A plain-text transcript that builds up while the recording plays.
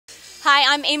Hi,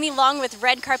 I'm Amy Long with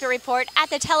Red Carpet Report at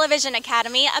the Television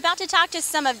Academy, about to talk to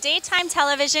some of daytime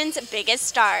television's biggest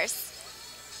stars.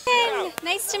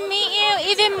 Nice to meet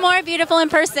you. Even more beautiful in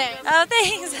person. Oh,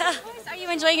 thanks. Are you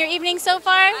enjoying your evening so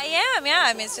far? I am, yeah.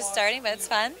 I mean, it's just starting, but it's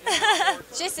fun.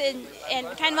 Just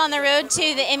kind of on the road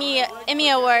to the Emmy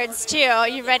Awards, too. Are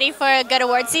you ready for a good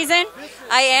award season?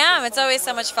 I am. It's always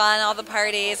so much fun, all the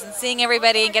parties and seeing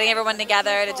everybody and getting everyone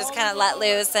together to just kind of let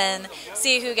loose and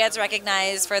see who gets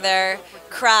recognized for their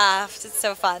craft. It's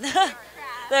so fun.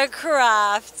 Their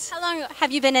craft. How long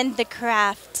have you been in the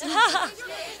craft?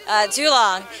 Too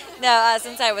long. No,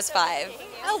 since I was 5.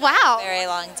 Oh, wow. Very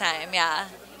long time, yeah.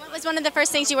 What was one of the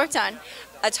first things you worked on?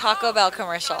 A Taco Bell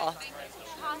commercial.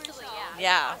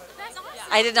 Yeah.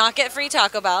 I did not get free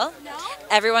Taco Bell. No?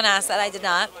 Everyone asked that. I did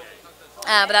not.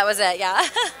 But that was it, yeah.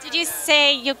 Did you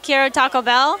say you quiero Taco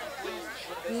Bell?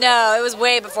 No, it was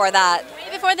way before that.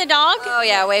 Way before the dog? Oh,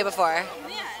 yeah, way before.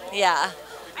 Yeah.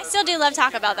 I still do love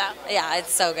Taco Bell, though. Yeah,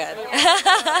 it's so good.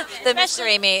 The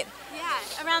mystery meat.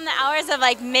 Yeah, around the hours of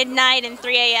like midnight and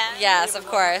 3 a.m. Yes, of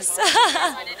course.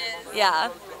 Yeah.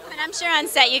 But I'm sure on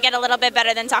set you get a little bit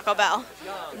better than Taco Bell.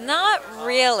 Not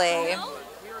really.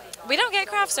 We don't get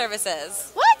craft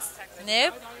services. What?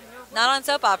 Nope. Not on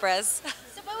soap operas.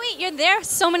 So, but wait, you're there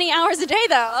so many hours a day,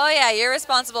 though. Oh yeah, you're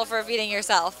responsible for feeding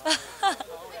yourself.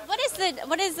 What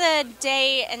is the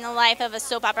day in the life of a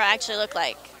soap opera actually look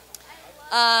like?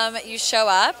 You show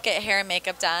up, get hair and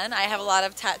makeup done. I have a lot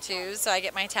of tattoos, so I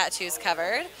get my tattoos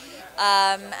covered.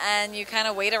 And you kind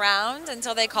of wait around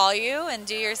until they call you and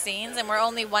do your scenes. And we're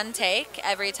only one take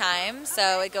every time,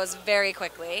 so it goes very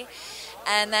quickly.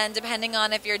 And then depending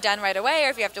on if you're done right away or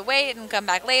if you have to wait and come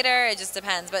back later, it just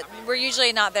depends. But we're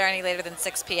usually not there any later than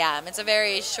 6 p.m. It's a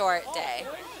very short day.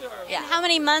 Yeah. How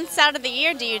many months out of the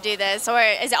year do you do this, or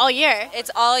is it all year? It's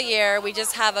all year. We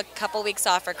just have a couple weeks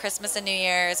off for Christmas and New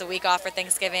Year's, a week off for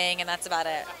Thanksgiving, and that's about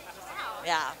it.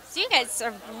 Yeah. So you guys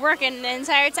are working the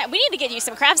entire time. We need to get you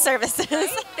some craft services.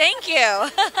 Thank you.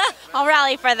 I'll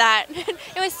rally for that.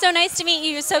 It was so nice to meet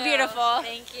you. You're so beautiful.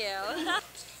 Thank you.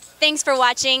 Thanks for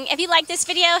watching. If you like this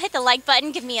video, hit the like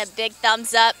button, give me a big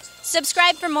thumbs up.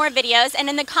 Subscribe for more videos, and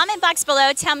in the comment box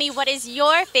below, tell me what is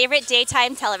your favorite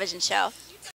daytime television show.